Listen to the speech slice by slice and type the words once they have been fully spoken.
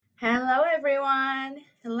Hello, everyone.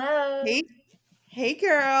 Hello. Hey, hey,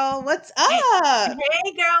 girl, what's Hey, up?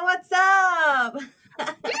 hey, girl, what's up?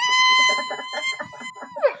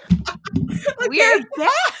 We are Okay,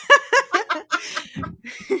 back.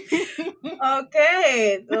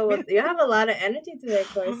 okay. Well, you have a lot of energy today,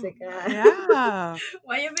 Corsica. Yeah.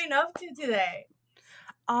 What you been up to today?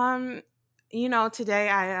 Um, today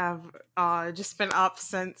I have just been up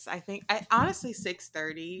since I think I honestly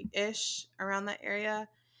 6:30 ish around that area,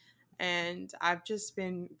 and I've just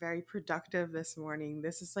been very productive this morning.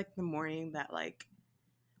 This is like the morning that like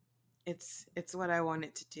it's what I want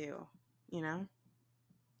it to do, you know?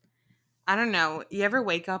 I don't know. You ever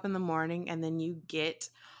wake up in the morning and then you get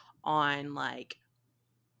on like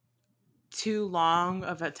too long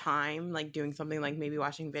of a time, like doing something like maybe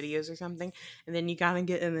watching videos or something, and then you kind of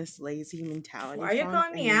get in this lazy mentality Why are you funk,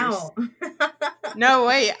 calling and me then you're out? no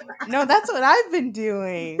wait, no, that's what I've been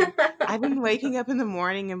doing. I've been waking up in the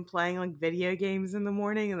morning and playing like video games in the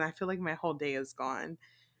morning, and I feel like my whole day is gone.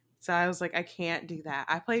 So I was like, I can't do that.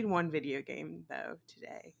 I played one video game though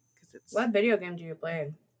today because it's What video game do you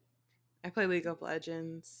play? I play League of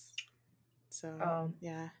Legends. So Oh,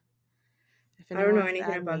 yeah, if I don't anyone know wants to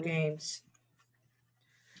anything add about me, games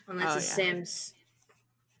unless oh it's yeah, Sims.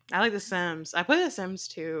 I like The Sims. I play The Sims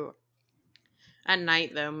too. At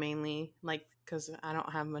night, though, mainly, like, because I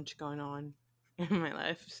don't have much going on in my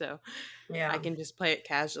life, so I Yeah. can just play it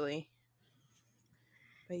casually.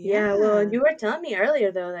 But Yeah, well, yeah. you were telling me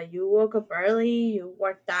earlier though that you woke up early, you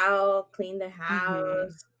worked out, cleaned the hmm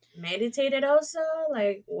house, meditated also.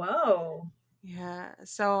 Like, whoa. Yeah.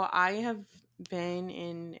 So I have been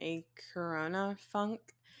in a Corona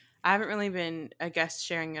funk. I haven't really been, I guess,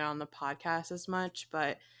 sharing it on the podcast as much,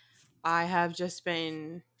 but I have just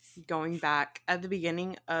been going back at the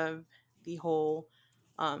beginning of the whole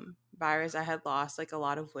virus. I had lost like a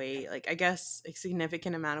lot of weight, like I guess a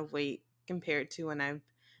significant amount of weight compared to when I've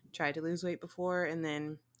tried to lose weight before. And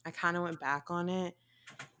then I kind of went back on it,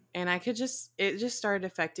 and it just started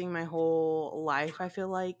affecting my whole life, I feel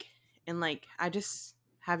like. And like, I just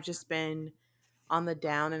have just been on the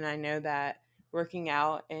down. And I know that working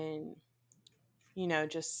out and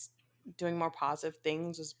just doing more positive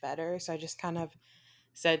things was better. So I just kind of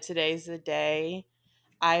said today's the day.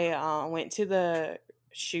 I went to the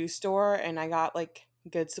shoe store and I got like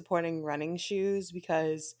good supporting running shoes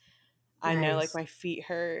because I know like Nice. my feet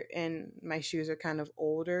hurt and my shoes are kind of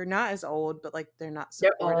older. Not as old, but like they're not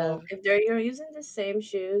They're all supportive. if you're using the same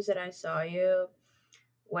shoes that I saw you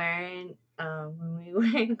wearing when we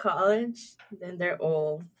were in college, then they're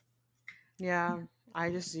all. Yeah, I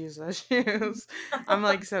just use those shoes. I'm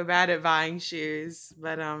like so bad at buying shoes,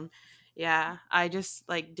 but yeah, I just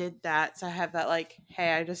like did that. So I have that like,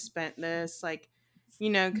 hey, I just spent this like,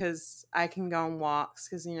 cuz I can go on walks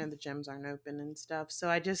cuz the gyms aren't open and stuff. So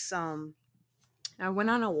I went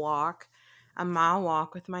on a walk, a mile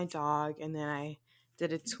walk with my dog, and then I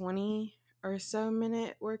did a 20 or so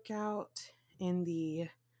minute workout in the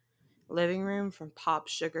living room from Pop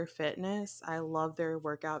Sugar Fitness. I love their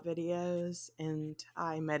workout videos, and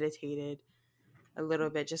I meditated a little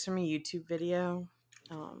bit just from a YouTube video.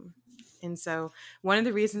 Um, and so one of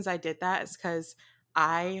the reasons I did that is because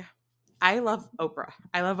I I love Oprah.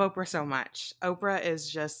 I love Oprah so much. Oprah is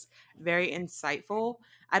just very insightful.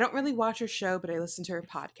 I don't really watch her show, but I listen to her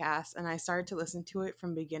podcast, and I started to listen to it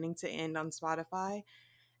from beginning to end on Spotify.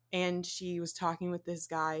 And she was talking with this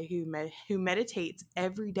guy who meditates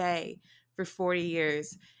every day for 40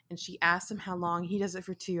 years, and she asked him how long. He does it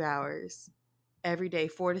for 2 hours every day,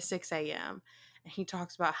 4 to 6 a.m. And he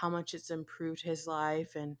talks about how much it's improved his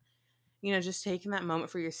life, and just taking that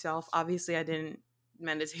moment for yourself. Obviously, I didn't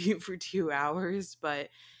meditate for 2 hours, but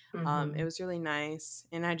it Mm-hmm. was really nice.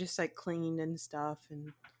 And I just like cleaned and stuff.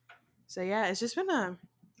 And so, yeah, it's just been a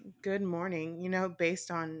good morning,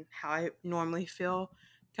 based on how I normally feel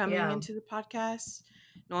coming Yeah. into the podcast.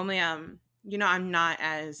 Normally, I'm not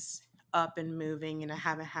as up and moving, and I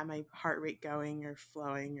haven't had my heart rate going or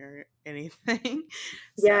flowing or anything.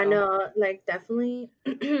 Yeah, So, no, like definitely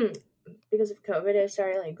because of COVID I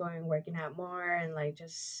started like going working out more and like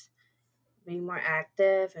just being more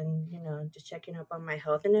active and just checking up on my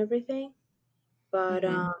health and everything. But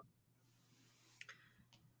hmm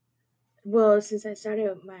well, since I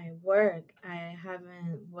started my work, I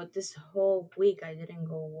haven't. Well, this whole week I didn't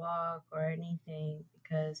go walk or anything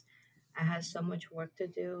because I had so much work to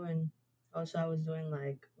do, and also I was doing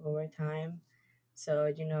like overtime. So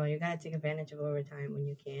you gotta take advantage of overtime when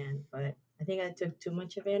you can. But I think I took too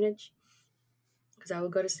much advantage because I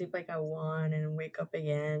would go to sleep like at 1 and wake up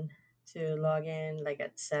again to log in like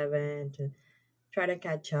at 7 to try to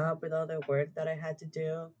catch up with all the work that I had to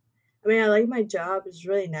do. I mean, I like my job. It's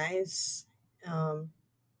really nice. Um,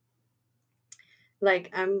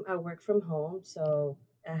 like I work from home, so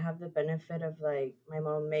I have the benefit of like my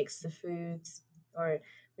mom makes the foods, or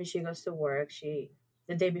when she goes to work, she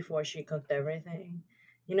the day before she cooked everything.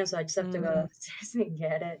 So I just have to go Mm, upstairs and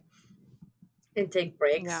get it and take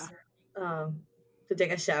yeah. breaks, um, to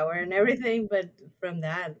take a shower and everything. But from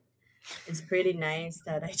that, it's pretty nice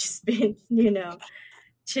that I just been,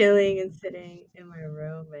 chilling and sitting in my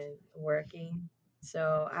room and working.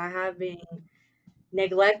 So I have been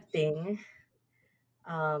neglecting,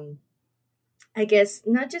 um, I guess,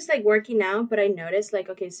 not just like working out, but I noticed like,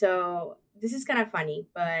 okay, so this is kind of funny,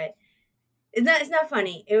 but it's not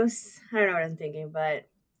funny. It was, I don't know what I'm thinking, but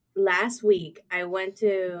last week I went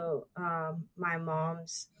to my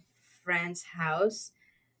mom's friend's house,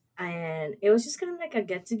 and it was just kind of like a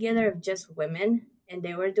get together of just women, and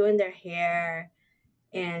they were doing their hair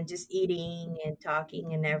and just eating and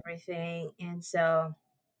talking and everything. And so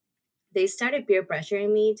they started peer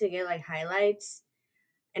pressuring me to get like highlights.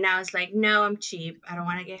 And I was like, no, I'm cheap. I don't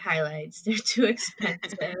want to get highlights. They're too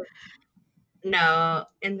expensive. No.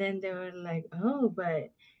 And then they were like, oh,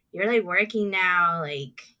 but you're like working now.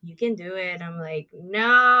 Like, you can do it. I'm like,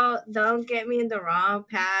 no, don't get me in the wrong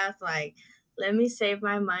path. Like, let me save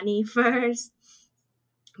my money first.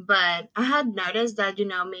 But I had noticed that,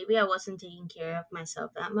 maybe I wasn't taking care of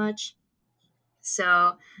myself that much.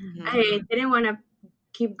 So Hmm. I didn't want to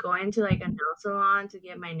keep going to like a nail salon to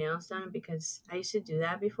get my nails done because I used to do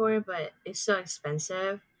that before, but it's so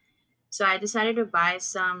expensive. So I decided to buy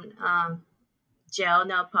some gel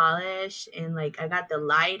nail polish, and like I got the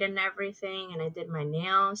light and everything, and I did my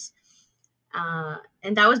nails.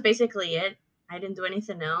 And that was basically it. I didn't do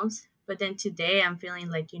anything else. But then today I'm feeling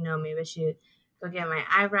like, maybe I should go get my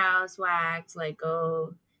eyebrows waxed, like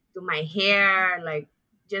go do my hair, like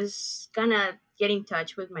just kind of get in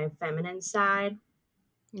touch with my feminine side.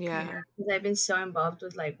 Yeah, Yeah. because I've been so involved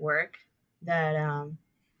with like work that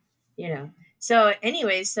you know. So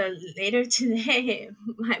anyway, so later today,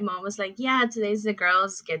 my mom was like, "Yeah, today's the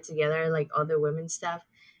girls get together, like all the women stuff,"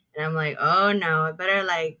 and I'm like, "Oh no, I better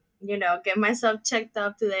like get myself checked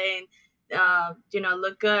up today and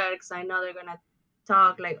look good because I know they're gonna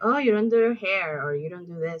talk like, oh, you don't do your hair or you don't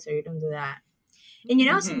do this or you don't do that." And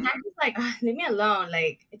Hmm. sometimes it's like, "Ah, leave me alone.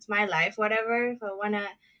 Like it's my life, whatever. If I wanna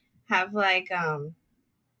have like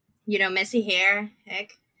messy hair,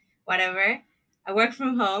 heck, whatever. I work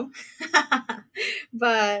from home."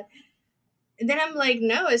 But then I'm like,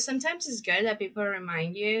 no, sometimes it's good that people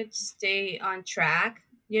remind you to stay on track,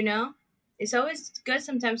 It's always good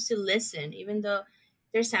sometimes to listen, even though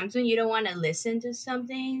there's times when you don't want to listen to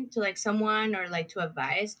something, to like someone or like to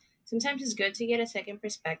advice. Sometimes it's good to get a second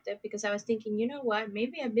perspective because I was thinking, you know what,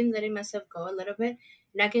 maybe I've been letting myself go a little bit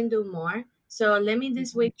and I can do more. So let me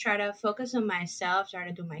this week try to focus on myself, try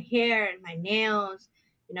to do my hair and my nails,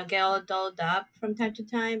 get all dolled up from time to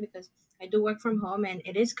time because I do work from home and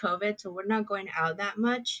it is COVID, so we're not going out that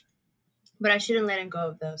much. But I shouldn't let go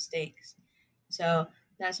of those things. So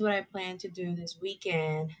that's what I plan to do this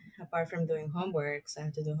weekend, apart from doing homework. So I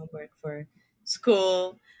have to do homework for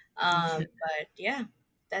school. But yeah,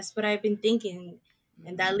 that's what I've been thinking.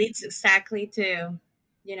 And that leads exactly to,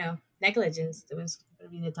 negligence. That was going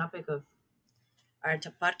to be the topic of our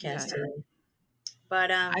Yeah. podcast today.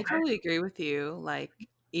 But I totally agree with you. Like,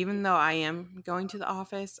 even though I am going to the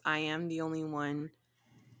office, I am the only one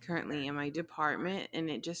currently in my department, and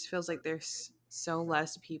it just feels like there's so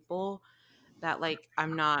less people that like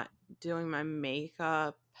I'm not doing my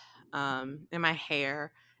makeup and my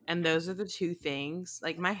hair, and those are the two things.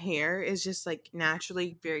 Like my hair is just like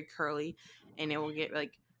naturally very curly, and it will get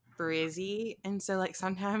like frizzy, and so like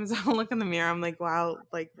sometimes I'll look in the mirror, I'm like, wow,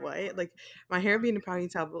 like what, like my hair being a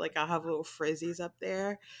ponytail, but like I'll have little frizzies up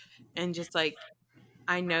there, and just like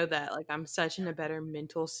I know that like I'm such in a better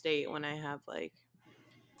mental state when I have like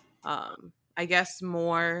I guess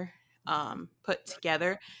more put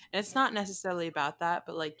together. And it's not necessarily about that,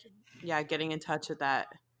 but like yeah, getting in touch with that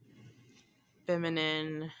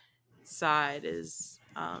feminine side is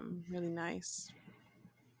really nice.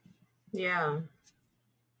 yeah,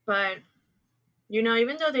 but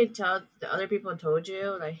even though they tell the other people told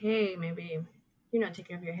you, like, hey, maybe, take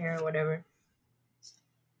care of your hair or whatever,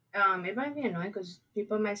 it might be annoying because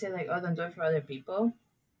people might say, like, oh, don't do it for other people.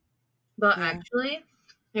 But Yeah. actually,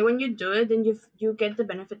 like, when you do it, then you get the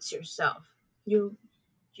benefits yourself. You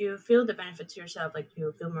you feel the benefits yourself. Like,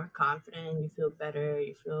 you feel more confident, you feel better,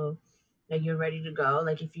 you feel like you're ready to go.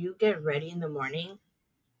 Like, if you get ready in the morning,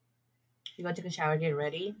 you go take a shower, get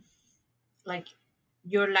ready, like,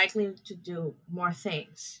 you're likely to do more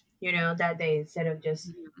things. that day instead of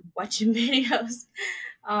just Mhm. watching videos.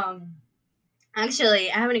 Um,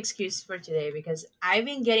 Actually, I have an excuse for today because I've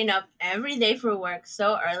been getting up every day for work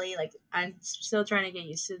so early. Like I'm still trying to get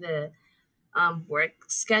used to the work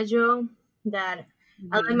schedule that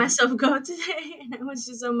I let Mhm. myself go today, and I was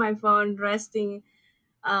just on my phone resting.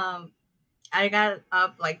 Um, I got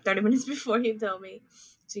up like 30 minutes before he told me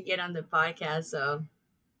to get on the podcast, so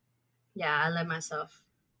yeah, I let myself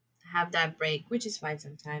have that break, which is fine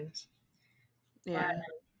sometimes. But Yeah,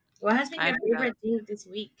 what has been I your do that. favorite thing this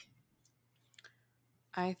week?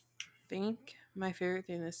 I think my favorite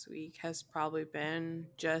thing this week has probably been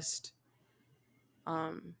just,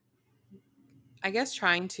 um, I guess,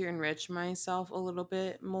 trying to enrich myself a little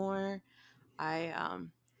bit more. I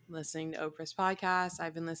listening to Oprah's podcast.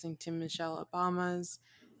 I've been listening to Michelle Obama's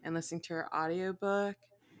and listening to her audiobook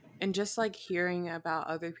and just like hearing about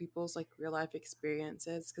other people's like real life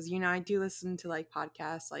experiences because I do listen to like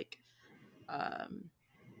podcasts um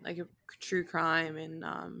like a true crime and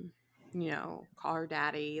Call Her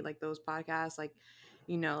Daddy, like those podcasts, like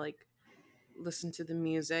like listen to the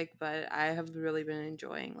music, but I have really been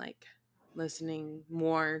enjoying like listening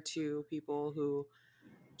more to people who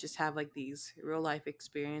just have like these real life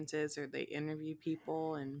experiences or they interview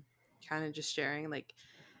people and kind of just sharing like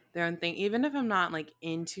their own thing even if I'm not like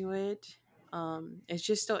into it. It's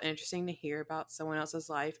just still interesting to hear about someone else's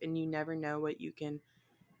life and you never know what you can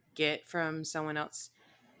get from someone else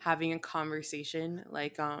having a conversation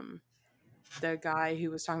like the guy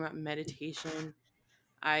who was talking about meditation.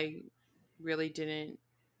 I really didn't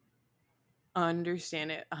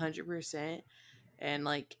understand it 100%, and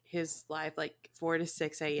like his life, like 4 to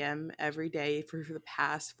 6 a.m every day for the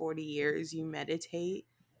past 40 years you meditate.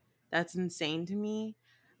 That's insane to me,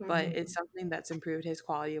 but it's Hmm. something that's improved his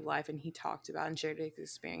quality of life and he talked about and shared his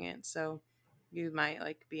experience, so you might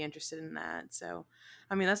like be interested in that. So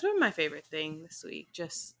I mean that's been my favorite thing this week,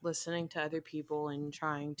 just listening to other people and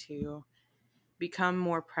trying to become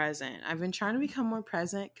more present. I've been trying to become more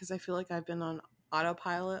present because I feel like I've been on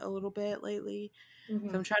autopilot a little bit lately.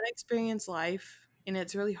 So Hmm. I'm trying to experience life, and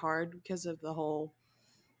it's really hard because of the whole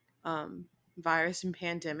um, virus and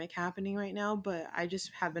pandemic happening right now. But I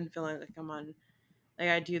just have been feeling like like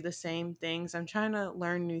I do the same things. I'm trying to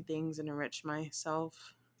learn new things and enrich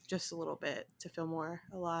myself just a little bit to feel more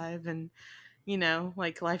alive. And,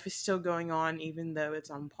 like life is still going on even though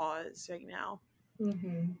it's on pause right now.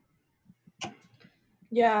 Hmm.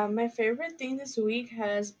 Yeah, my favorite thing this week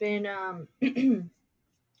has been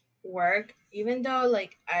work. Even though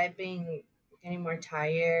like I've been getting more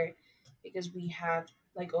tired because we have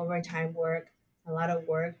like overtime work, a lot of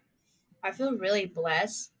work. I feel really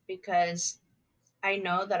blessed because I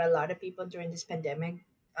know that a lot of people during this pandemic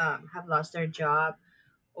have lost their job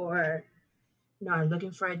or are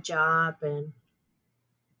looking for a job, and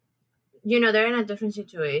they're in a different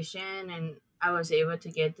situation, and I was able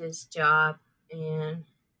to get this job, and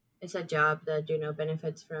it's a job that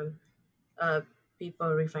benefits from uh, people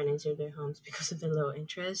refinancing their homes because of the low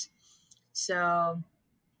interest. So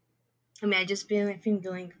I mean, I just been like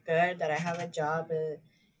feeling good that I have a job,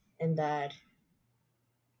 and that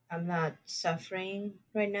I'm not suffering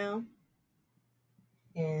right now,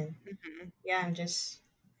 and Mhm. yeah, I'm just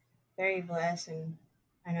very blessed, and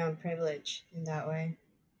I know I'm privileged in that way.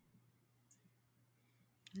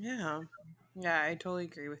 Yeah. Yeah, I totally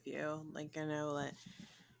agree with you. Like I know that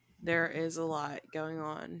there is a lot going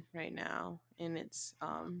on right now and it's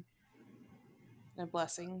a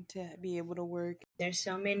blessing to be able to work. There's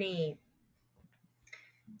so many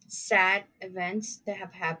sad events that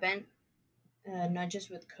have happened, not just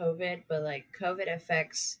with COVID, but like COVID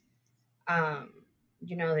affects, um,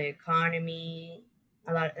 the economy,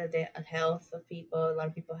 a lot of the health of people. A lot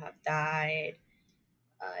of people have died.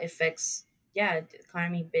 Affects, yeah, the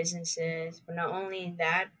economy, businesses. But not only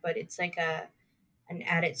that, but it's like an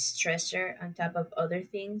added stressor on top of other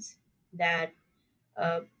things that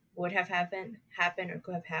uh, would have happened or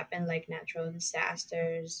could have happened, like natural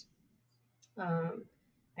disasters. Um,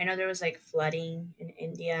 I know there was like flooding in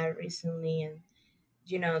India recently, and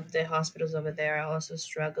the hospitals over there are also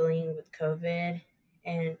struggling with COVID,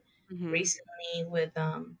 and Hmm. recently with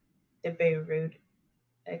the Beirut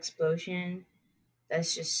explosion.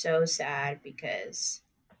 That's just so sad because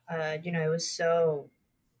it was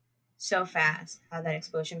so fast how that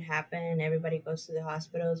explosion happened. Everybody goes to the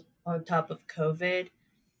hospitals on top of COVID,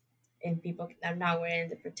 and people are not wearing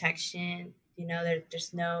the protection.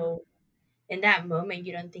 There's no, in that moment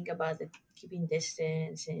you don't think about the keeping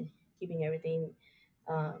distance and keeping everything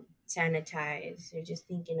sanitized. You're just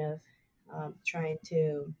thinking of trying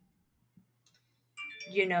to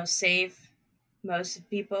save most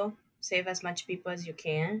people, save as much people as you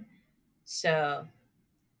can. So,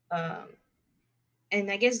 um, and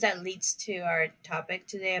I guess that leads to our topic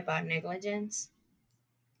today about negligence.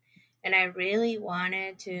 And I really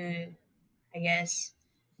wanted to, I guess,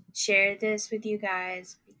 share this with you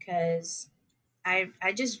guys because I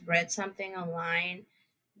just read something online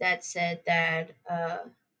that said that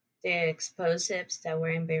the explosives that were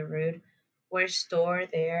in Beirut were stored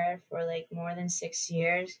there for like more than 6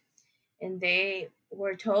 years, and they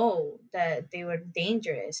were told that they were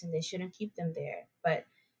dangerous and they shouldn't keep them there. But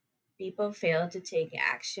people failed to take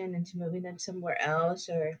action into moving them somewhere else,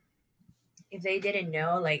 or if they didn't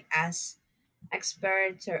know, like ask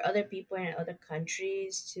experts or other people in other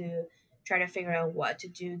countries to try to figure out what to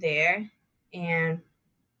do there. And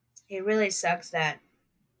it really sucks that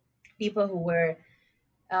people who weren't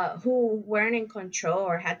in control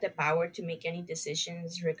or had the power to make any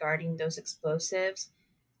decisions regarding those explosives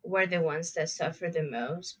were the ones that suffered the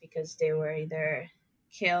most because they were either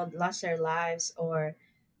killed, lost their lives, or,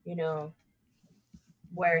 you know,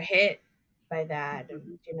 were hit by that.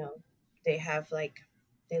 And, they have like,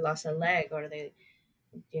 they lost a leg or they,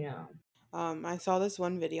 you know, I saw this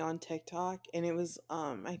one video on TikTok and it was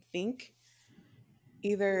I think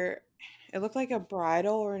either it looked like a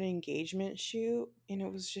bridal or an engagement shoot and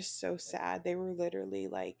it was just so sad. They were literally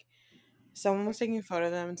like someone was taking a photo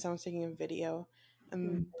of them and someone was taking a video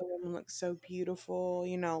and the woman looks so beautiful,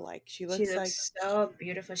 like she she looks like looks so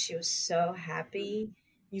beautiful. She was so happy.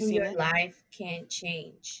 you And seen your it? life can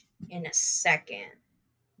change in a second,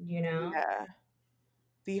 you know? Yeah.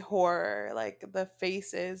 The horror, like the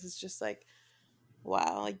faces, it's just like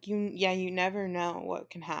wow, like you never know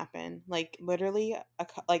what can happen. Like literally,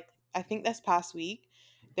 like I think this past week,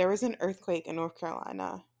 there was an earthquake in North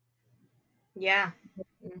Carolina, Yeah.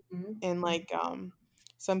 Hmm. and like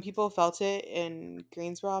some people felt it in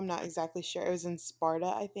Greensboro. I'm not exactly sure. It was in Sparta,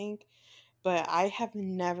 I think, but I have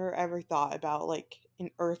never ever thought about like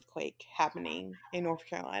an earthquake happening in North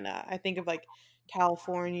Carolina. I think of like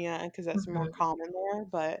California because that's more Hmm. common there,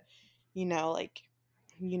 but like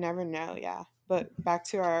you never know, yeah. But back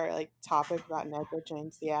to our like topic about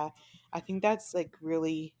negligence, yeah. I think that's like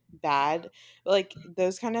really bad. But, like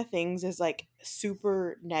those kind of things is like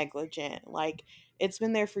super negligent. Like it's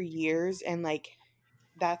been there for years and like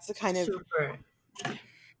that's the kind of Super.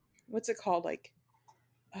 what's it called like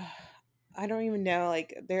uh, I don't even know.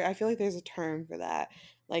 Like there, I feel like there's a term for that.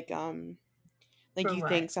 Like like For you what?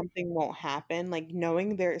 think something won't happen. Like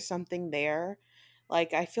knowing there's something there.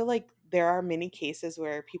 Like I feel like there are many cases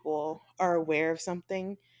where people are aware of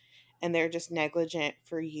something and they're just negligent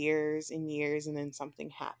for years and years, and then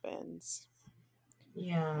something happens.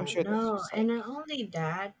 I'm Yeah, sure that's no, just and like not only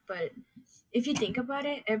that, but if you think about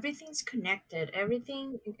it, everything's connected.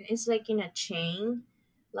 Everything is like in a chain.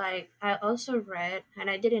 Like I also read, and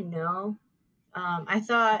I didn't know. I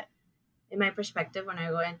thought, in my perspective, when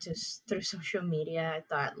I went through social media, I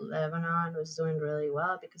thought Lebanon was doing really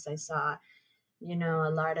well because I saw, a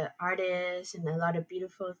lot of artists and a lot of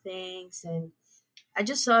beautiful things, and I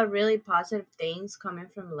just saw really positive things coming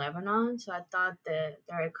from Lebanon. So I thought that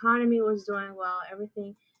their economy was doing well,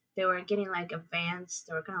 everything. They were getting like advanced,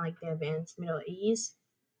 they were kind of like the advanced Middle East.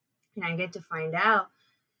 And I get to find out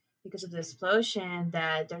because of the explosion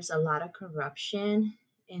that there's a lot of corruption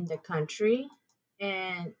in the country.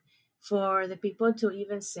 And for the people to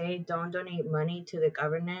even say don't donate money to the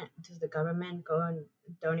government, go and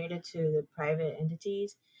donate it to the private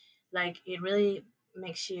entities, like it really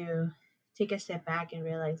makes you take a step back and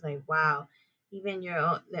realize like wow, even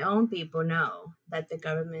their own people know that the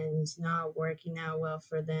government is not working out well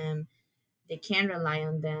for them. They can't rely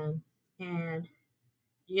on them. And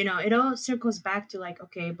it all circles back to like,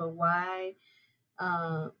 okay, but why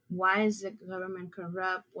is the government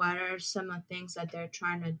corrupt? What are some of the things that they're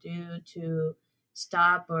trying to do to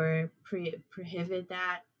stop or prohibit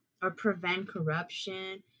that or prevent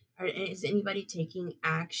corruption? Or is anybody taking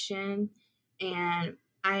action? And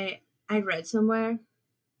I read somewhere,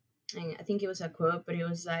 and I think it was a quote, but it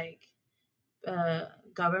was like, a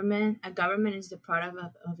government is the product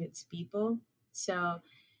of its people. So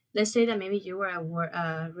let's say that maybe you were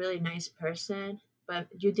a really nice person, but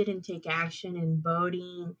you didn't take action in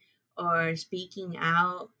voting or speaking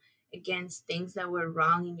out against things that were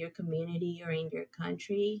wrong in your community or in your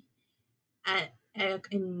country.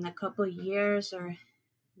 In a couple of years or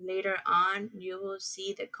later on, you will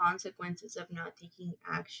see the consequences of not taking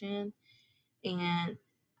action. And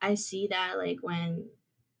I see that like when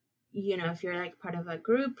if you're like part of a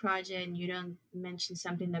group project and you don't mention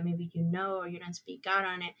something that maybe or you don't speak out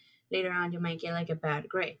on it, later on you might get like a bad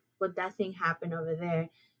grade. But that thing happened over there.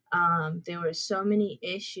 There were so many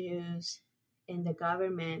issues in the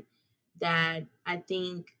government that I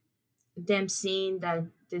think them seeing that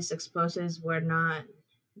these explosives were not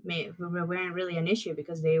weren't really an issue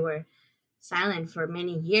because they were silent for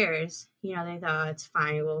many years. They thought it's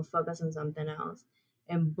fine, we'll focus on something else,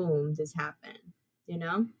 and boom, this happened. You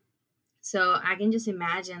know, so I can just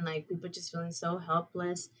imagine like people just feeling so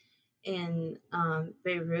helpless in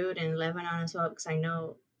Beirut and Lebanon as well, because I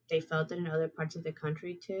know they felt it in other parts of the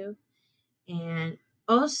country too. And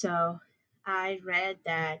also, I read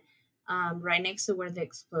that right next to where the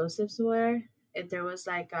explosives were, there was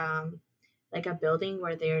like a building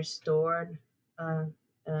where they're stored uh,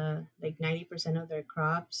 like 90% of their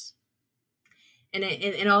crops, and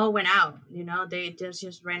it all went out. They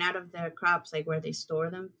just ran out of their crops, like where they store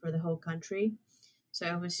them for the whole country. So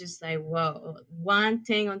it was just like, whoa, one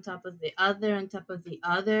thing on top of the other, on top of the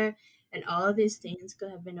other. And all of these things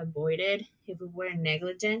could have been avoided if we were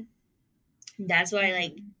negligent. That's why,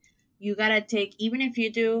 like, Hmm. you gotta take, even if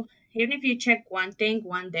you check one thing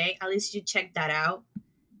one day, at least you check that out.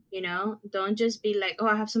 Don't just be like, oh,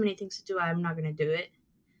 I have so many things to do, I'm not gonna do it.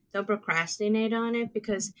 Don't procrastinate on it,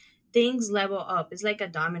 because things level up. It's like a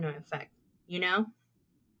domino effect, you know?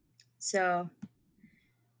 So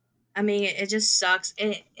I mean, it just sucks.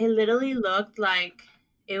 It literally looked like,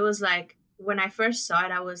 it was like, when I first saw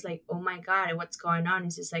it, I was like, oh my god, what's going on?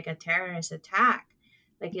 Is this like a terrorist attack?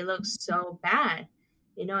 Like, it looks so bad.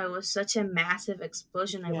 It was such a massive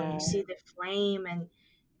explosion. Like, when you Yeah. see the flame, and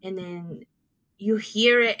then you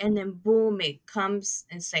hear it, and then boom, it comes.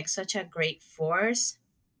 It's like such a great force.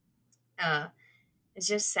 Uh, it's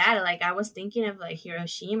just sad. Like, I was thinking of like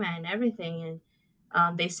Hiroshima and everything,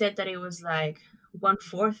 and they said that it was like one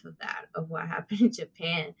fourth of that of what happened in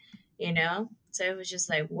Japan. So it was just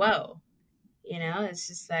like, whoa. It's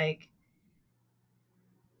just like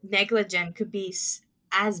negligent could be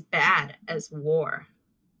as bad as war.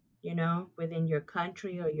 Within your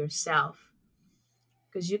country or yourself,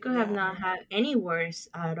 because you could have Yeah. not had any worse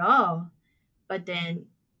at all, but then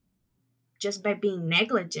just by being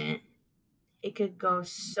negligent, it could go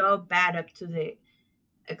so bad up to the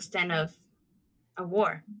extent of a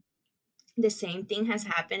war. The same thing has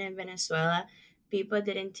happened in Venezuela. People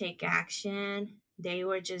didn't take action. They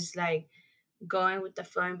were just like going with the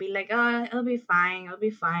flow and be like, "Oh, it'll be fine,"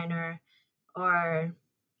 or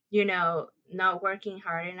not working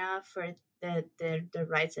hard enough for the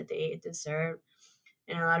rights that they deserve,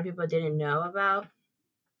 and a lot of people didn't know about.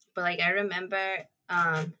 But like, I remember,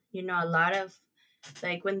 a lot of,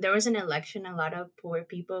 like, when there was an election, a lot of poor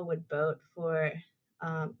people would vote for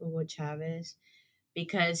Hugo Chavez,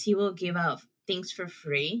 because he will give out things for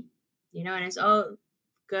free, and it's all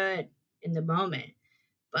good in the moment,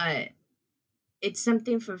 but it's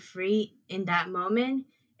something for free in that moment,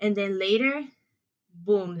 and then later,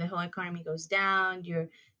 boom, the whole economy goes down, you're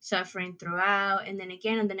suffering throughout, and then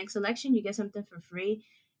again on the next election you get something for free,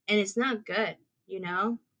 and it's not good, you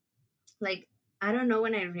know? Like, I don't know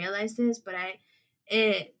when I realized this, but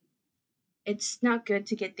it it's not good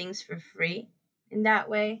to get things for free in that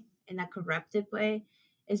way, in a corrupted way.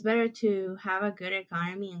 It's better to have a good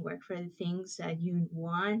economy and work for the things that you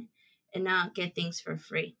want, and not get things for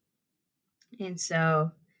free. And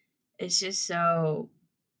so it's just so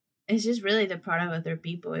it's just really the product of other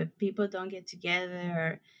people. If people don't get together,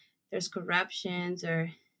 or there's corruptions,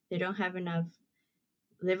 or they don't have enough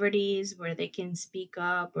liberties where they can speak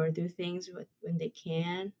up or do things when they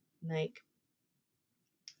can, like,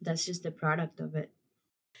 that's just the product of it.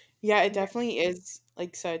 Yeah, it definitely is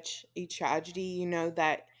like such a tragedy,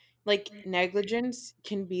 that like negligence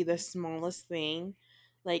can be the smallest thing.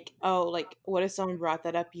 Like, oh, like what if someone brought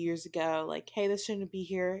that up years ago? Like, hey, this shouldn't be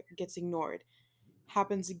here, gets ignored.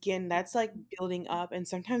 Happens again. That's like building up. And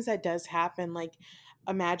sometimes that does happen. Like,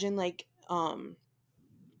 imagine like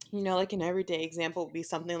like an everyday example would be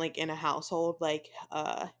something like in a household, like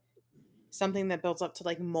something that builds up to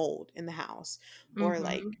like mold in the house, or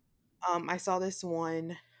like Mm-hmm. I saw this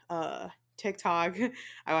one TikTok.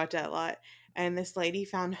 I watch that a lot, and this lady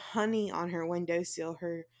found honey on her windowsill.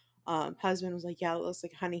 Her husband was like, yeah, it looks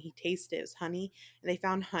like honey. He tasted it, it was honey. And they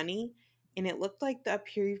found honey, and it looked like the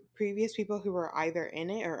previous people who were either in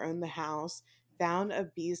it or owned the house found a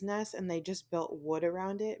bee's nest, and they just built wood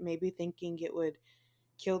around it, maybe thinking it would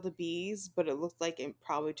kill the bees, but it looked like it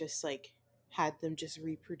probably just like had them just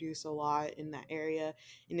reproduce a lot in that area,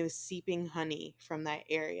 and it was seeping honey from that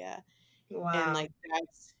area. And Wow. like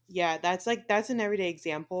that's, yeah, that's like that's an everyday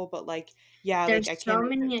example, but like, yeah, like I There's so can't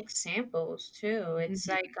many examples too. It's Mhm.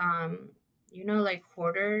 like, like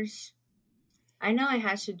hoarders. I know it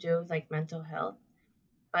has to do with like mental health,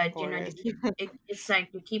 but you Hoarders. keep it's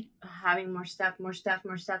like you keep having more stuff, more stuff,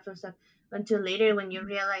 more stuff, more stuff, until later when you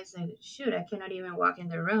realize, like, shoot, I cannot even walk in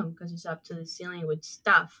the room because it's up to the ceiling with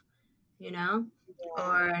stuff. you know? Yeah.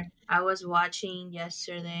 Or I was watching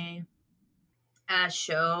yesterday a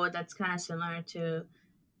show that's kind of similar to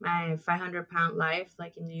my 500-pound life,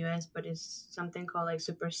 like in the US, but it's something called like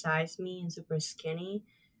Super Size Me and Super Skinny,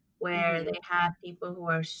 where Mhm. they have people who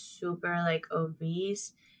are super like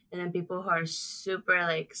obese and then people who are super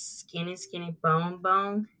like skinny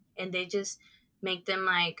bone, and they just make them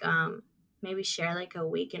like maybe share like a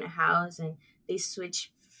week in a house, and they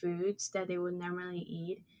switch foods that they would normally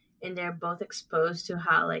eat, and they're both exposed to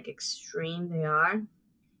how like extreme they are,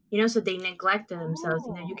 so they neglect themselves.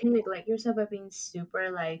 You Oh. can neglect yourself by being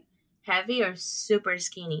super like heavy or super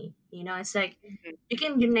skinny. It's like Mhm.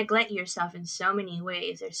 you neglect yourself in so many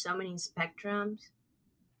ways. There's so many spectrums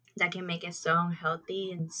that can make it so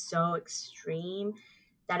unhealthy and so extreme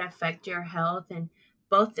that affect your health. And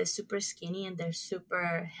both the super skinny and the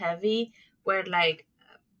super heavy were like,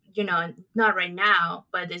 not right now,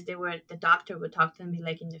 but as they were, the doctor would talk to them, be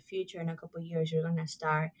like, in the future, in a couple of years, you're gonna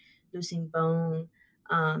start losing bone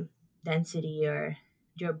um, density, or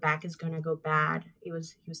your back is gonna go bad. He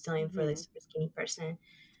was telling for this Mhm. super skinny person,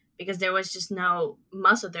 because there was just no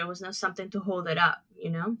muscle, there was no something to hold it up,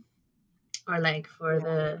 or like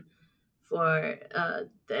Yeah. for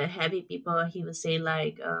the heavy people, he would say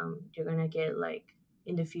like, you're gonna get like,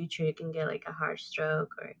 in the future you can get like a heart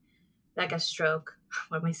stroke, or like a stroke.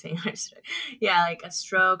 What am I saying? Heart stroke. Yeah, like a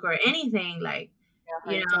stroke or anything. Like, Yeah,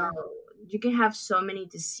 you heart attack. know, you can have so many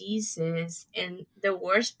diseases. And the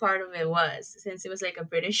worst part of it was, since it was like a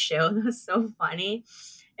British show, that was so funny,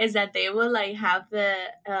 is that they would like have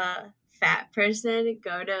the fat person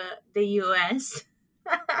go to the US.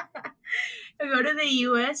 Go to the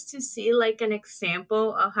US to see like an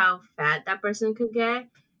example of how fat that person could get,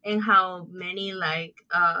 and how many like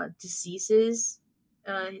diseases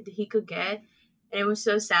he could get. And it was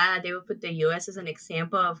so sad that they would put the US as an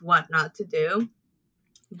example of what not to do.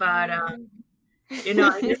 But you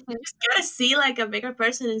just gotta see like a bigger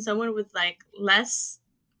person and someone with like less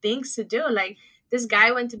things to do. Like, this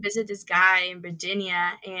guy went to visit this guy in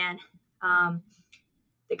Virginia, and um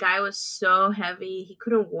the guy was so heavy, he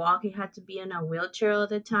couldn't walk. He had to be in a wheelchair all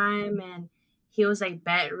the time, and he was like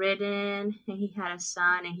bedridden. And he had a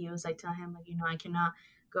son, and he was like telling him like, I cannot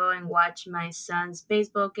go and watch my son's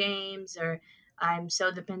baseball games, or I'm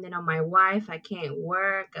so dependent on my wife. I can't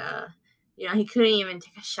work. He couldn't even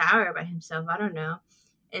take a shower by himself. I don't know.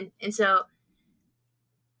 And so,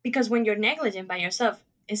 because when you're negligent by yourself,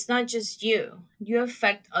 it's not just you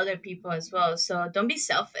affect other people as well. So don't be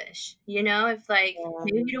selfish, if like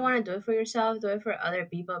maybe you don't want to do it for yourself, do it for other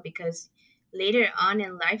people, because later on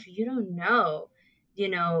in life you don't know,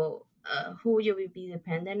 who you will be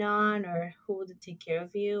dependent on, or who will take care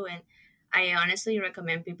of you. And I honestly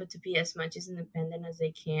recommend people to be as much as independent as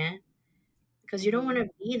they can, because you don't want Mhm. to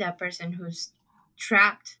be that person who's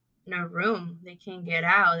trapped in a room. They can't get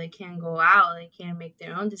out, they can't go out, they can't make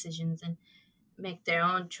their own decisions and make their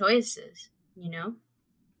own choices.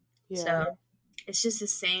 Yeah. So it's just the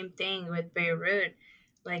same thing with Beirut.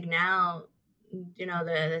 Like now,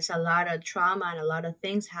 there's a lot of trauma and a lot of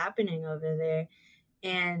things happening over there,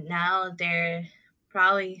 and now they're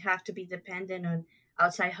probably have to be dependent on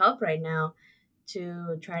outside help right now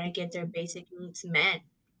to try to get their basic needs met.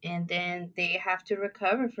 And then they have to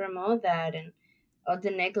recover from all that and all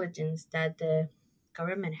the negligence that the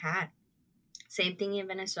government had. Same thing in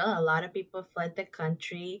Venezuela. A lot of people fled the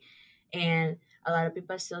country, and a lot of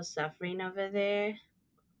people are still suffering over there.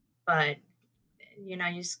 But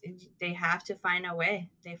they have to find a way.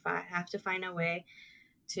 Have to find a way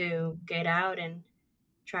to get out and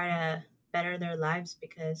try to better their lives,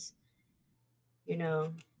 because you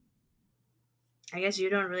know I guess you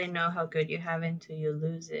don't really know how good you have until you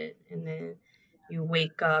lose it, and then you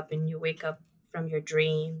wake up from your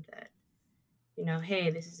dream that, hey,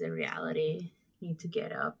 this is a reality. You need to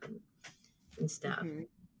get up and stuff. Mhm.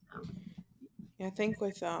 So, Yeah, I think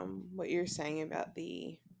with what you're saying about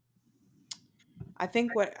the I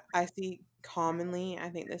think what I see commonly, I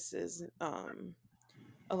think this is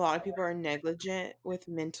a lot of people are negligent with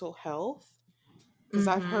mental health because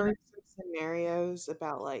I've mm-hmm. heard some scenarios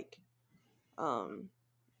about like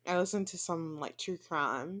I listened to some like true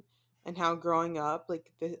crime and how growing up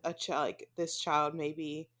like a child like this child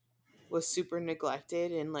maybe was super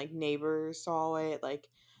neglected and like neighbors saw it, like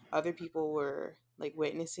other people were like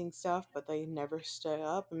witnessing stuff but they never stood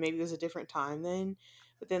up and maybe it was a different time then.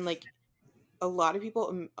 But then like a lot of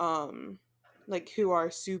people like who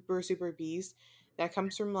are super beast, that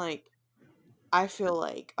comes from like I feel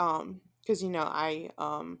like because I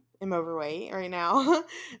am overweight right now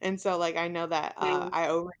and so like I know that I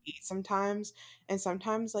overeat sometimes, and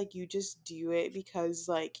sometimes like you just do it because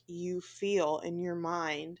like you feel in your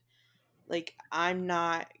mind like I'm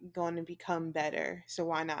not going to become better, so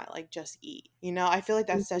why not like just eat? You know, I feel like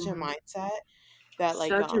that's such a Mhm. mindset that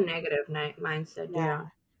like Such a negative mindset, yeah. yeah.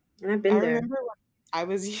 And I've I been there. remember when I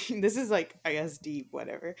was this is like I guess deep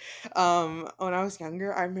whatever. When I was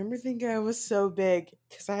younger, I remember thinking I was so big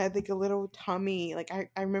cuz I had like a little tummy. Like I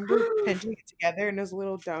remember pinching it together and it was a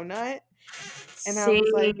little donut and I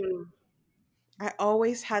was like Same. I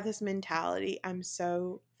always had this mentality, I'm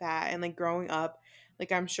so fat, and like growing up,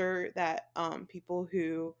 like I'm sure that people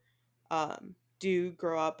who do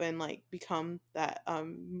grow up and like become that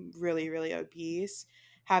really really obese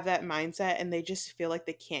have that mindset and they just feel like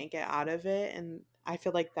they can't get out of it, and I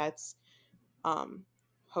feel like that's um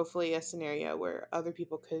hopefully a scenario where other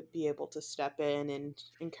people could be able to step in and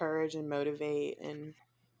encourage and motivate and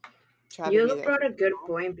try to be You there brought for a good people.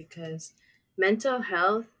 point because mental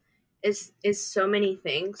health is so many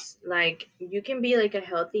things. Like you can be like a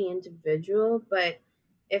healthy individual, but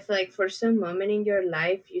if like for some moment in your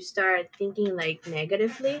life you start thinking like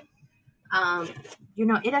negatively, um,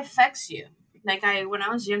 it affects you. Like I when I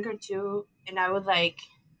was younger too, and I would like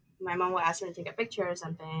my mom would ask me to take a picture or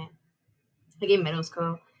something, like in middle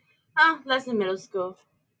school. Less than middle school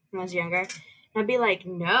when I was younger. And I'd be like,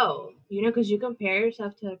 no, because you compare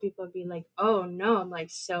yourself to other people and be like, oh no, I'm like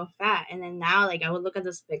so fat. And then now, like, I would look at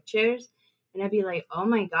those pictures and I'd be like, oh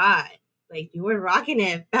my God, like you were rocking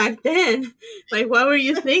it back then. Like, what were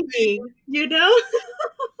you thinking?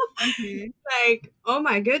 Mhm. Like, oh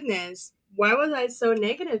my goodness, why was I so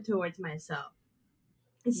negative towards myself?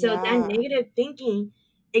 And so that Yeah. negative thinking,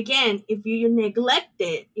 again, if you neglect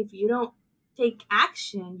it, if you don't take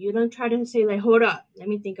action, you don't try to say like, hold up, let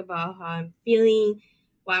me think about how I'm feeling.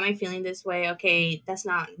 Why am I feeling this way? Okay, that's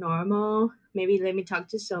not normal. Maybe let me talk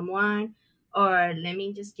to someone or let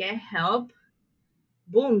me just get help.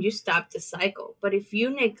 Boom, you stop the cycle. But if you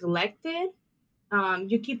neglect it,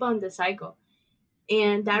 you keep on the cycle.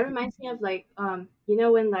 And that reminds me of like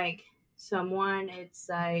when like someone it's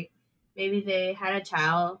like maybe they had a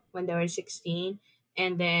child when they were 16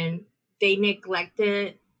 and then they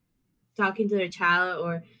neglected talking to their child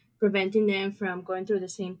or preventing them from going through the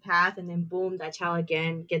same path, and then boom, that child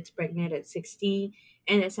again gets pregnant at 16,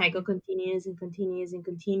 and the cycle continues and continues and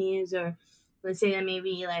continues. Or let's say that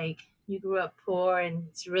maybe like you grew up poor and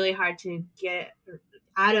it's really hard to get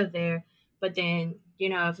out of there, but then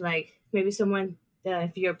if like maybe someone,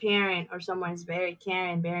 if your parent or someone is very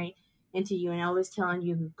caring, very into you and always telling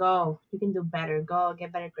you, go, you can do better, go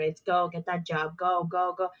get better grades, go get that job, go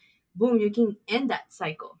go go, boom, you can end that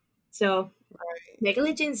cycle. So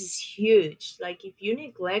negligence is huge. Like if you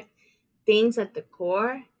neglect things at the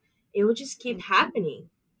core, it will just keep Mhm. happening,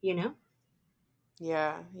 you know?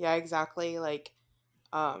 Yeah, yeah, exactly. Like,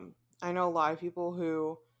 I know a lot of people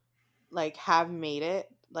who like have made it.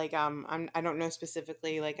 Like, I don't know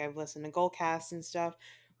specifically. Like, I've listened to Goldcast and stuff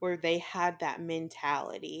where they had that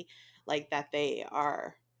mentality, like that they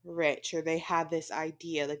are rich or they have this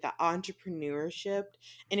idea, like the entrepreneurship.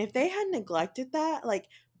 And if they had neglected that, like,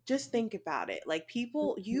 just think about it. Like,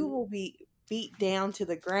 people, you Mhm. will be beat down to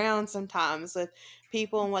the ground sometimes with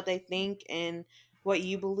people and what they think and what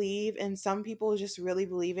you believe, and some people just really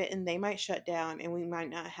believe it and they might shut down and we might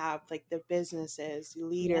not have like the businesses, the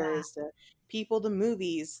Yeah, leaders, the people, the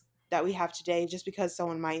movies that we have today just because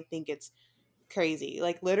someone might think it's crazy.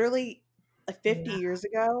 Like literally like 50 yeah, years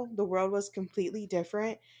ago the world was completely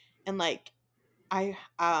different, and like I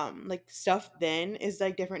like stuff then is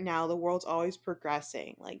like different now. The world's always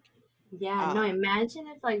progressing. Like yeah. No, um imagine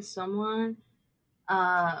if like someone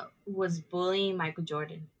was bullying Michael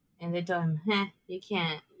Jordan and they told him, you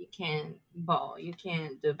can't ball, you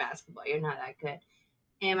can't do basketball, you're not that good.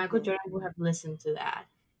 And Michael mhm, Jordan would have listened to that,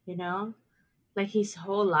 you know? Like his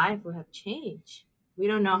whole life would have changed. We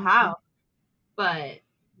don't know mhm, how, but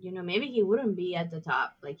maybe he wouldn't be at the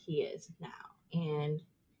top like he is now. And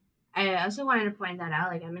I also wanted to point that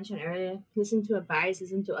out, like I mentioned earlier, listen to advice,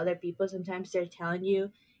 listen to other people. Sometimes they're telling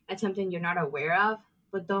you that's something you're not aware of,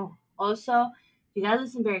 but don't also, you gotta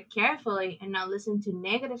listen very carefully and not listen to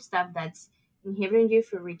negative stuff that's inhibiting you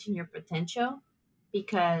from reaching your potential,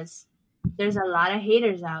 because there's a lot of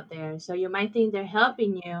haters out there. So you might think they're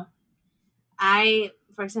helping you.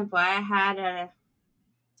 For example, I had a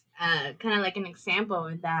kind of like an example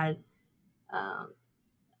with that. Um,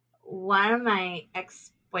 One of my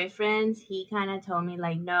ex boyfriends, he kind of told me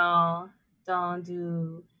like, no, don't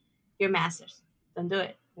do your masters, don't do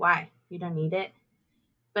it. Why? You don't need it.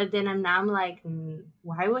 But then I'm like,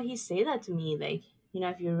 why would he say that to me? Like,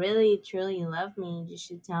 if you really truly love me, you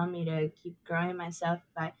should tell me to keep growing myself.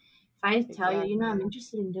 If I tell you, I'm exactly.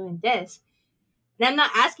 interested in doing this, and I'm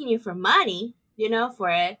not asking you for money, for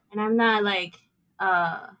it, and I'm not like,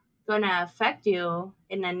 uh gonna affect you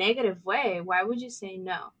in a negative way, why would you say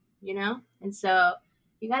no? You know? And so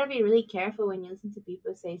you gotta be really careful when you listen to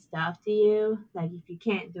people say stuff to you, like if you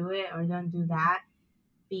can't do it or don't do that,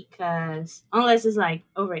 because unless it's like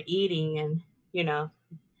overeating and, you know,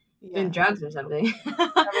 doing Yeah. drugs or something.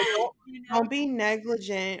 Yeah, but You know? don't be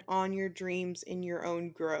negligent on your dreams and your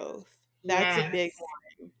own growth. That's a big Yes.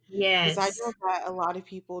 one. Because I Yes. know that a lot of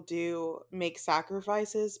people do make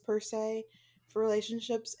sacrifices per se for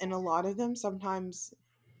relationships, and a lot of them sometimes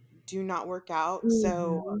do not work out.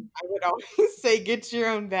 So Hmm. I would always say get your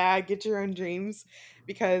own bag, get your own dreams,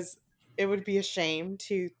 because it would be a shame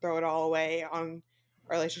to throw it all away on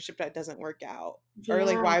a relationship that doesn't work out. Or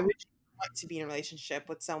like, Yeah. why would you want to be in a relationship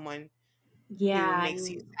with someone who Yeah. makes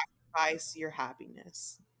you sacrifice your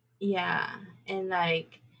happiness? Yeah. And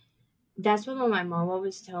like, that's what my mom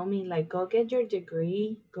always tell me, like, go get your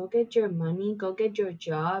degree, go get your money, go get your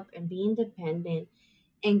job, and be independent,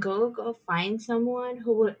 and go find someone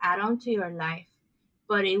who will add on to your life,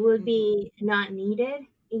 but it will Mhm. be not needed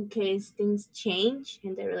in case things change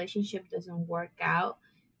and the relationship doesn't work out.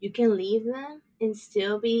 You can leave them and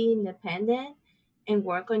still be independent and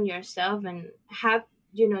work on yourself and have,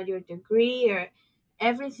 your degree or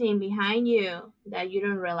everything behind you, that you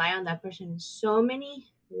don't rely on that person. So many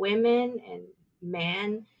women and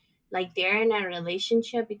men, like, they're in a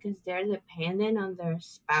relationship because they're dependent on their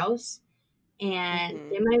spouse, and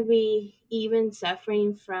they Mhm. might be even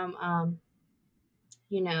suffering from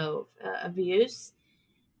abuse,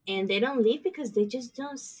 and they don't leave because they just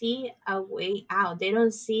don't see a way out. They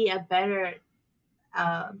don't see a better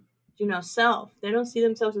uh, self. They don't see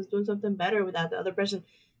themselves as doing something better without the other person.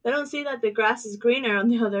 They don't see that the grass is greener on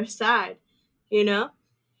the other side, you know.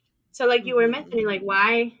 So like you were Mhm. mentioning, like,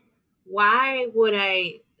 why would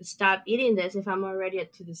I stop eating this if I'm already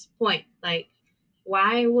at to this point? Like,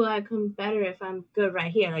 why will I come better if I'm good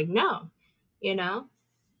right here? Like, no, you know.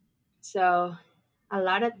 So a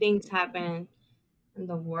lot of things Mhm. happen in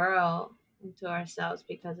the world and to ourselves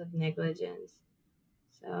because of negligence.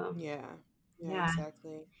 So Yeah. Yeah, yeah,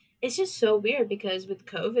 exactly. it's just so weird because with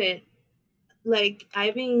COVID, like,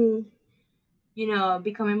 I've been,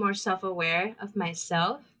 becoming more self aware of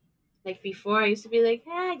myself. Like before, I used to be like,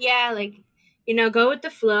 yeah, like, go with the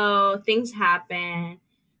flow, things happen.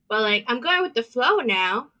 But like, I'm going with the flow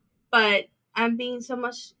now, but I'm being so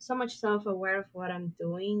much self aware of what I'm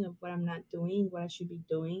doing, of what I'm not doing, what I should be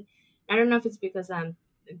doing. I don't know if it's because I'm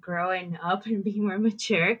growing up and being more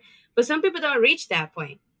mature, but some people don't reach that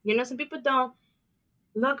point. Some people don't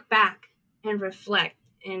look back and reflect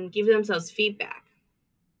and give themselves feedback.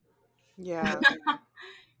 Yeah.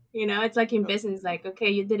 It's like in business, like, okay,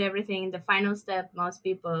 you did everything. The final step, most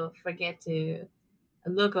people forget to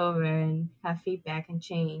look over and have feedback and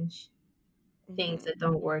change things Mhm. that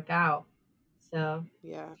don't work out. So,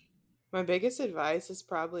 Yeah. My biggest advice is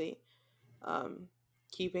probably um,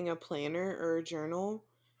 keeping a planner or a journal,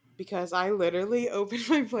 because I literally opened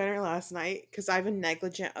my planner last night because I've been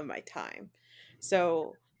negligent of my time.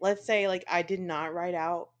 So let's say like I did not write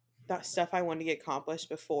out that stuff I wanted to get accomplished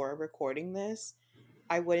before recording this,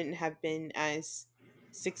 I wouldn't have been as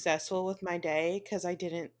successful with my day because I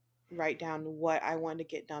didn't write down what I wanted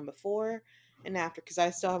to get done before and after, because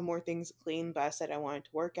I still have more things to clean, but I said I wanted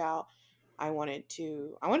to work out. I wanted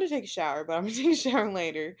to take a shower, but I'm gonna take a shower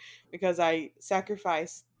later because I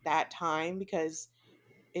sacrificed that time because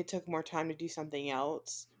it took more time to do something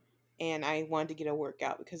else. And I wanted to get a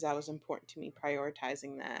workout because that was important to me,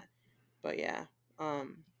 prioritizing that. But yeah.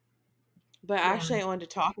 Um but yeah. actually I wanted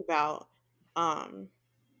to talk about um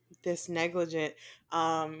this negligent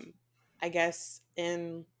I guess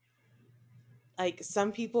in like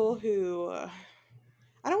some people who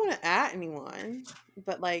I don't want to at anyone,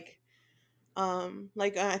 but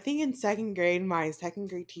I think in second grade my second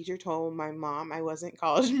grade teacher told my mom I wasn't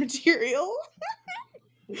college material.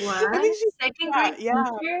 I What? think she said Second that. grade Yeah.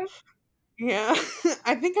 teacher? Yeah.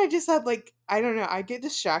 I think I just had like I don't know, I get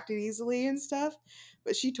distracted easily and stuff.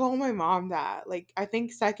 But she told my mom that. Like I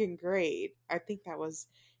think second grade. I think that was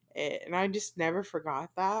it. And I just never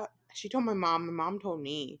forgot that. She told my mom told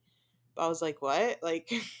me. But I was like, "What?"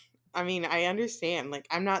 Like I mean, I understand. Like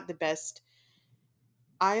I'm not the best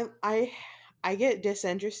I I I get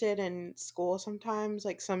disinterested in school sometimes,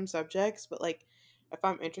 like some subjects, but like if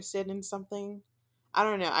I'm interested in something, I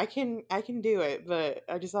don't know, I can do it, but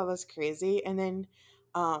I just thought that's crazy. And then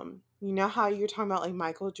you know how you're talking about like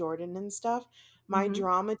Michael Jordan and stuff? My Mm-hmm.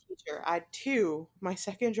 drama teacher, I had two, my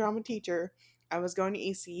second drama teacher, I was going to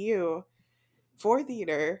ECU for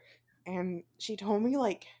theater, and she told me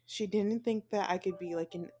like she didn't think that I could be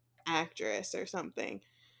like an actress or something.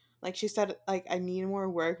 Like she said, like I need more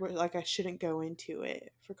work, but like I shouldn't go into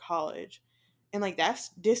it for college, and like that's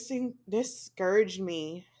discouraged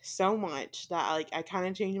me so much that like I kind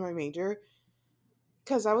of changed my major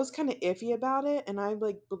because I was kind of iffy about it, and I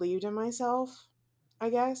like believed in myself, I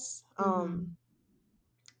guess. Mm-hmm.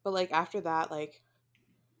 But like after that, like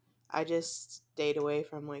I just stayed away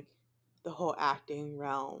from like the whole acting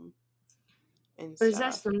realm and But is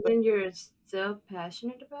that stuff. But something you're still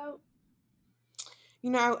passionate about?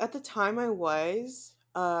 at the time I was,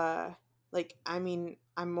 like, I mean,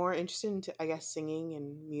 I'm more interested into, I guess, singing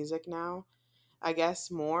and music now, I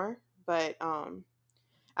guess more. But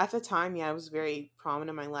at the time, yeah, it was very prominent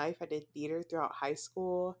in my life. I did theater throughout high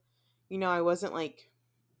school. I wasn't like,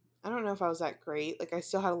 I don't know if I was that great. Like, I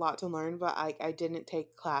still had a lot to learn, but I didn't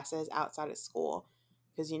take classes outside of school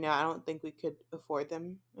because, I don't think we could afford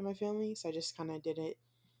them in my family. So I just kind of did it.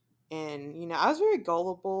 And, I was very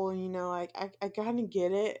gullible, and, I kind of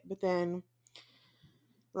get it. But then,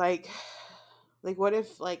 like, what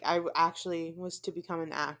if, like, I actually was to become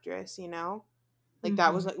an actress, Like,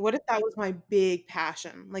 that was, Mm-hmm. like, what if that was my big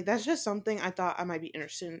passion? Like, that's just something I thought I might be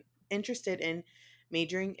interested in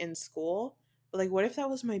majoring in school. But, like, what if that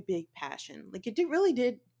was my big passion? Like, really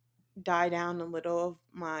did die down a little of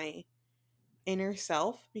my inner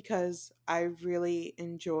self because I really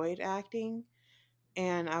enjoyed acting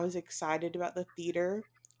and I was excited about the theater.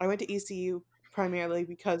 I went to ECU primarily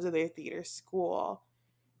because of their theater school,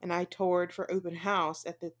 and I toured for open house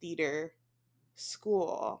at the theater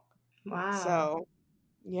school. Wow. So,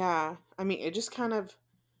 yeah, I mean, it just kind of,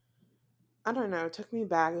 I don't know, took me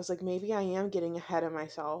back. It was like maybe I am getting ahead of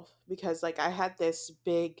myself because, like, I had this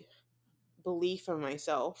big belief in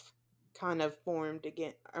myself kind of formed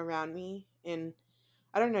again around me. And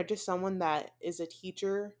I don't know, just someone that is a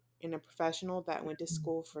teacher and a professional that went to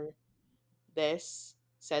school for this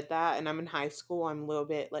said that. And I'm in high school. I'm a little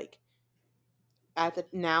bit like, at the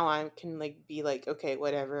now I can like be like, okay,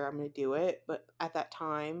 whatever, I'm gonna do it. But at that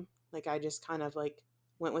time, like I just kind of like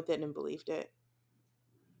went with it and believed it.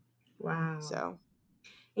 Wow. So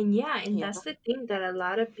And yeah, and yeah. that's the thing that a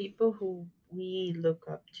lot of people who we look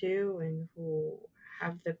up to and who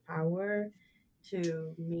have the power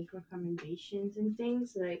to make recommendations and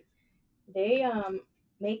things, like they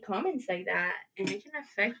make comments like that and it can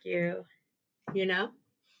affect you, you know?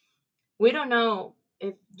 We don't know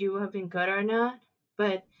if you have been good or not,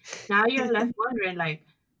 but now you're left wondering like,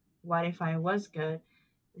 what if I was good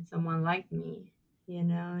and someone liked me,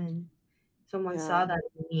 and someone saw Yeah. that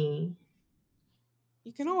in me.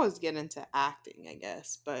 You can always get into acting, I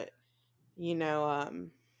guess, but you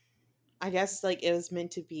know, I guess like it was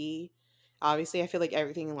meant to be. Obviously, I feel like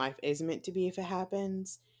everything in life is meant to be if it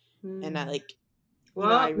happens. And I Hmm. like, I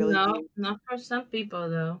Well, really no, do. not for some people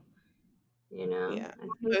though. Yeah. I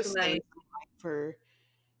think Most things like in life are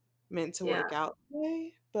meant to yeah, work out that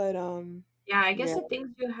way. But yeah. I guess yeah. the things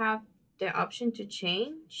you have the option to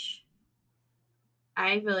change,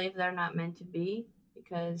 I believe they're not meant to be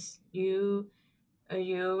because you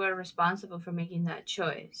are responsible for making that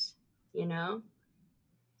choice. You know.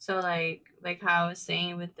 So like how I was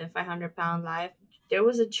saying with the 500-pound life, there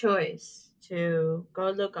was a choice to go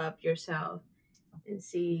look up yourself and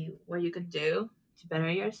see what you could do to better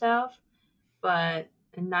yourself, but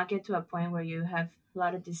and not get to a point where you have a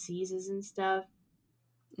lot of diseases and stuff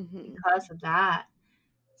Hmm. because of that.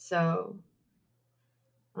 So,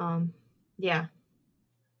 um, yeah.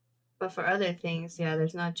 But for other things, yeah,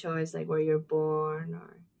 there's not choice like where you're born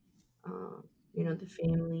or, the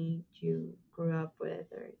family you grew up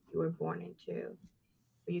with or you were born into.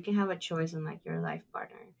 But you can have a choice in like your life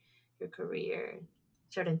partner, your career,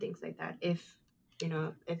 certain things like that. If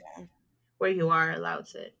Yeah. where you are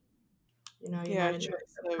allows it. You're Yeah. not A in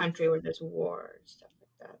choice a of. country where there's war and stuff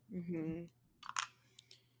like that. Hmm.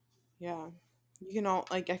 Yeah. You can all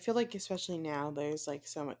like. I feel like especially now, there's like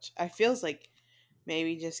so much. I feels like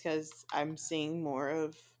maybe just because I'm seeing more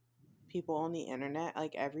of people on the internet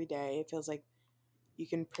like every day, it feels like you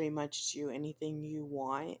can pretty much do anything you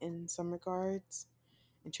want in some regards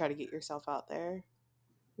and try to get yourself out there.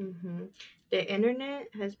 Hmm. The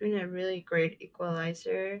internet has been a really great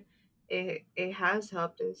equalizer. It has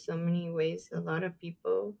helped in so many ways. A lot of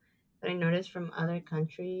people that I noticed from other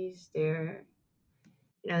countries, they're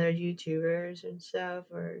YouTubers and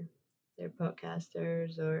stuff, or they're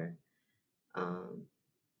podcasters, or um,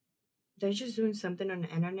 they're just doing something on the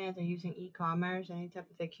internet. They're using e-commerce, any type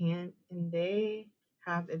of they can, and they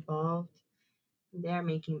have evolved. They're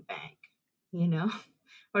making bank, you know,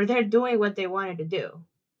 or they're doing what they wanted to do,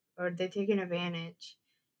 or they're taking advantage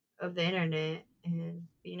of the internet and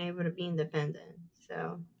being able to be independent.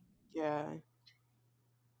 So Yeah.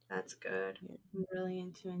 That's good. Yeah. I'm really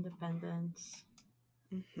into independence.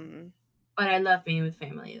 Hmm. But I love being with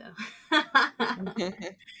family though.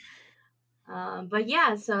 But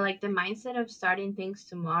yeah, so like the mindset of starting things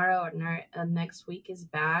tomorrow or next week is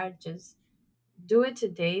bad. Just do it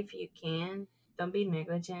today if you can. Don't be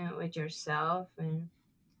negligent with yourself,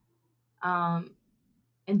 um,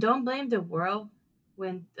 and don't blame the world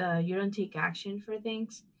when you don't take action for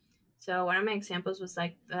things. So one of my examples was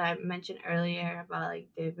like that I mentioned earlier about like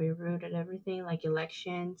the reroute and everything, like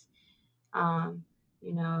elections. Um,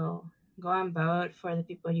 you know, go and vote for the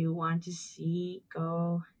people you want to see.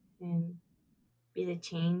 Go and be the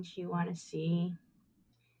change you want to see.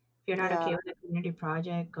 If you're not Yeah. okay with a community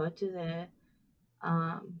project, go to the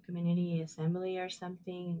community assembly or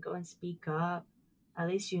something and go and speak up. At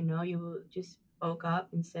least you know you just spoke up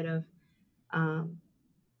instead of um,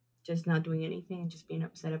 just not doing anything and just being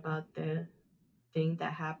upset about the thing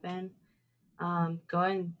that happened. Go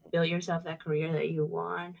and build yourself that career that you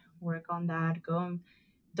want. Work on that. Go and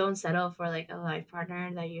don't settle for like a life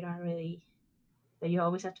partner that you don't really that you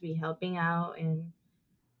always have to be helping out and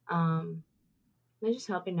um, not just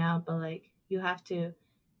helping out, but like you have to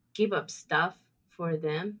give up stuff for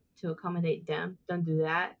them to accommodate them. Don't do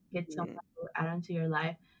that. Get someone Mhm. who add into your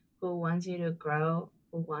life who wants you to grow,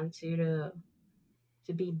 who wants you to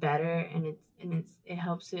be better, and it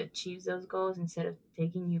helps to achieve those goals instead of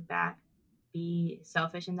taking you back. Be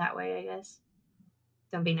selfish in that way, I guess.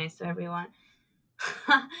 Don't be nice to everyone.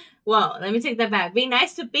 Well, let me take that back. Be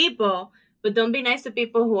nice to people, but don't be nice to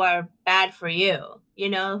people who are bad for you. You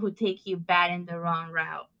know, who take you bad in the wrong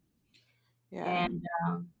route. Yeah. And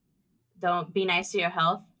don't be nice to your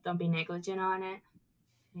health. Don't be negligent on it.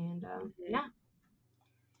 And Mhm. yeah,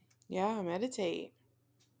 Yeah, meditate.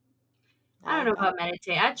 I don't I know I about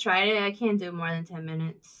meditate. I tried it. I can't do more than 10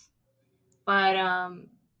 minutes. But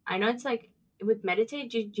I know it's like with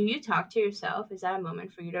meditate. Do you talk to yourself? Is that a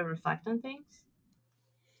moment for you to reflect on things?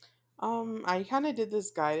 I kind of did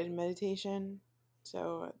this guided meditation.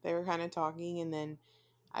 So they were kind of talking and then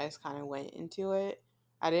I just kind of went into it.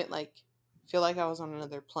 I didn't like feel like I was on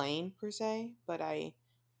another plane per se, but I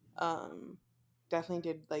um definitely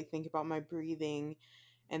did like think about my breathing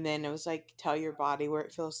and then it was like tell your body where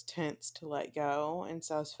it feels tense to let go. And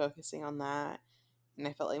so I was focusing on that and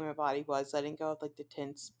I felt like my body was letting go of like the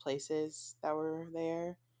tense places that were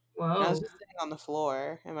there. And I was Whoa, just sitting on the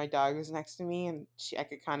floor and my dog was next to me and I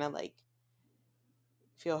could kind of like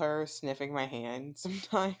feel her sniffing my hand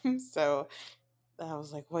sometimes. So I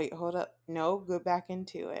was like, wait, hold up. No, go back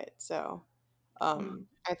into it. So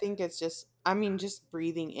I think it's just I mean, just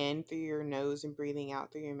breathing in through your nose and breathing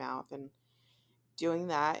out through your mouth and doing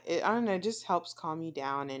that, I don't know, it just helps calm you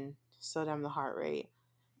down and slow down the heart rate,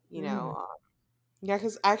 you mm, know. Yeah,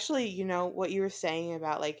 because actually, what you were saying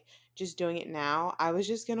about like just doing it now, I was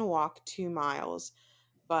just gonna walk 2 miles,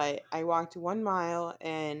 but I walked 1 mile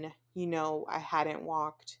and, I hadn't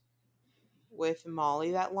walked with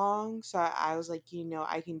Molly that long. So I was like,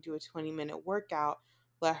 I can do a 20-minute workout,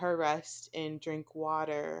 let her rest and drink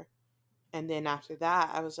water. And then after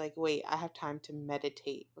that, I was like, wait, I have time to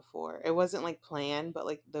meditate before. It wasn't like planned, but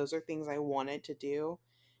like those are things I wanted to do.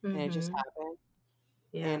 And it just mm-hmm. happened.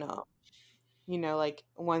 Yeah. And, like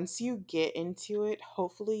once you get into it,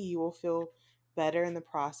 hopefully you will feel better in the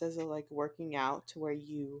process of like working out to where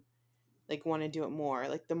you like want to do it more.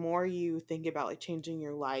 Like the more you think about like changing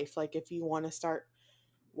your life, like if you want to start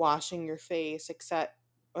washing your face, like set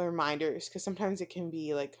reminders because sometimes it can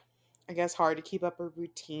be like I guess hard to keep up a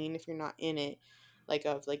routine if you're not in it, like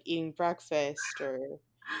of like eating breakfast or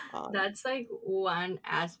That's like one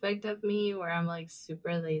aspect of me where I'm like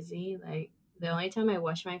super lazy. Like the only time I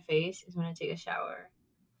wash my face is when I take a shower.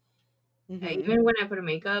 mm-hmm. Even when I put a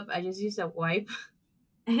makeup, I just use a wipe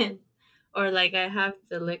and or like I have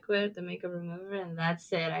the liquid, the makeup remover, and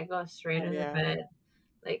that's it. I go straight Oh in the yeah. bed.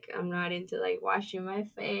 Like I'm not into like washing my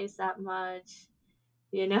face that much,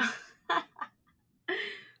 you know.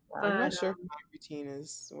 I'm But not sure if my routine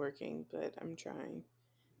is working, but I'm trying.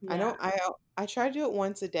 I yeah, know I try to do it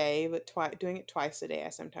once a day, but doing it twice a day I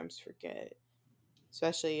sometimes forget.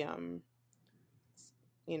 Especially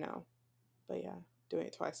you know, but yeah, doing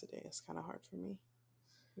it twice a day is kind of hard for me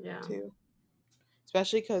yeah, too.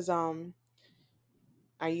 Especially cuz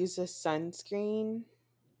I use a sunscreen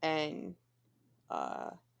and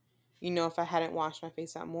uh if I hadn't washed my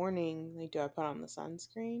face that morning, like, do I put on the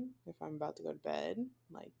sunscreen if I'm about to go to bed?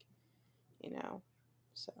 Like, you know,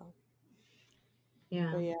 so,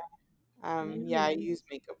 but yeah. yeah, yeah, I use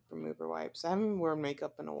makeup remover wipes. I haven't worn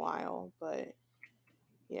makeup in a while, but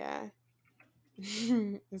yeah,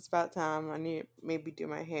 it's about time. I need to maybe do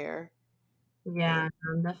my hair. Yeah, And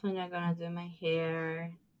I'm definitely not gonna do my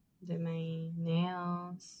hair. do my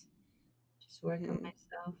nails, just work on Hmm.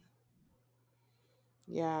 myself.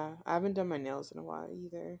 Yeah, I haven't done my nails in a while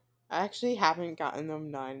either. I actually haven't gotten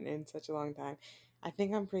them done in such a long time. I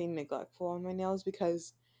think I'm pretty neglectful on my nails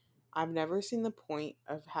because I've never seen the point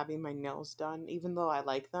of having my nails done, even though I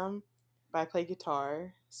like them. But I play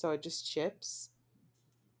guitar, so it just chips.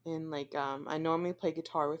 And I normally play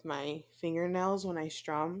guitar with my fingernails when I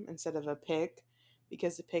strum instead of a pick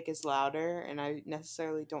because the pick is louder and I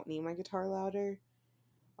necessarily don't need my guitar louder.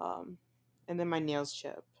 Um, and then my nails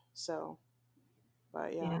chip. So,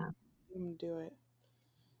 but yeah, Yeah. I'm gonna do it.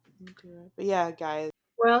 I'm gonna do it. But yeah, guys.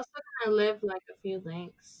 We're also gonna leave like a few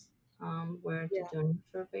links where to Yeah. donate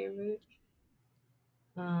for favorite.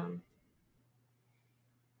 Um,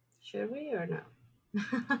 should we or no?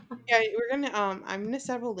 Yeah, we're gonna I'm gonna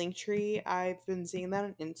set up a link tree. I've been seeing that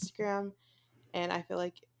on Instagram and I feel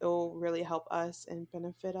like it will really help us and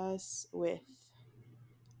benefit us with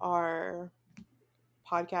our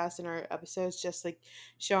podcast and our episodes, just like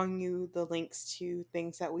showing you the links to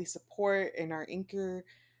things that we support, and our Anchor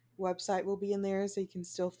website will be in there so you can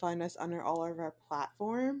still find us under all of our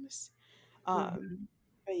platforms. Um, Mhm.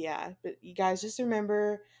 but yeah, but you guys just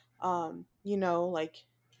remember, like,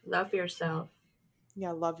 Love yourself.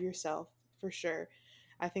 yeah, love yourself for sure.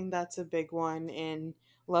 I think that's a big one. And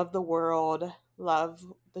love the world, love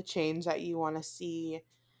the change that you want to see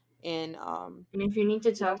in, And if you need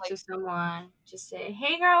to you know, talk to someone, just say,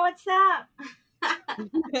 "Hey, girl, what's up?"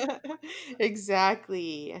 like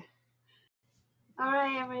exactly. All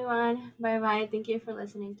right, everyone. Bye bye. Thank you for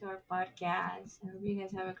listening to our podcast. I hope you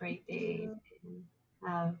guys have a great day Yeah. and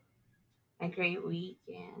have a great week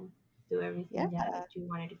and do Yeah, everything that you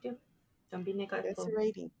wanted to do. Don't be that's a neglectful.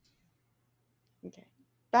 rating. Okay.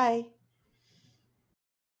 Bye.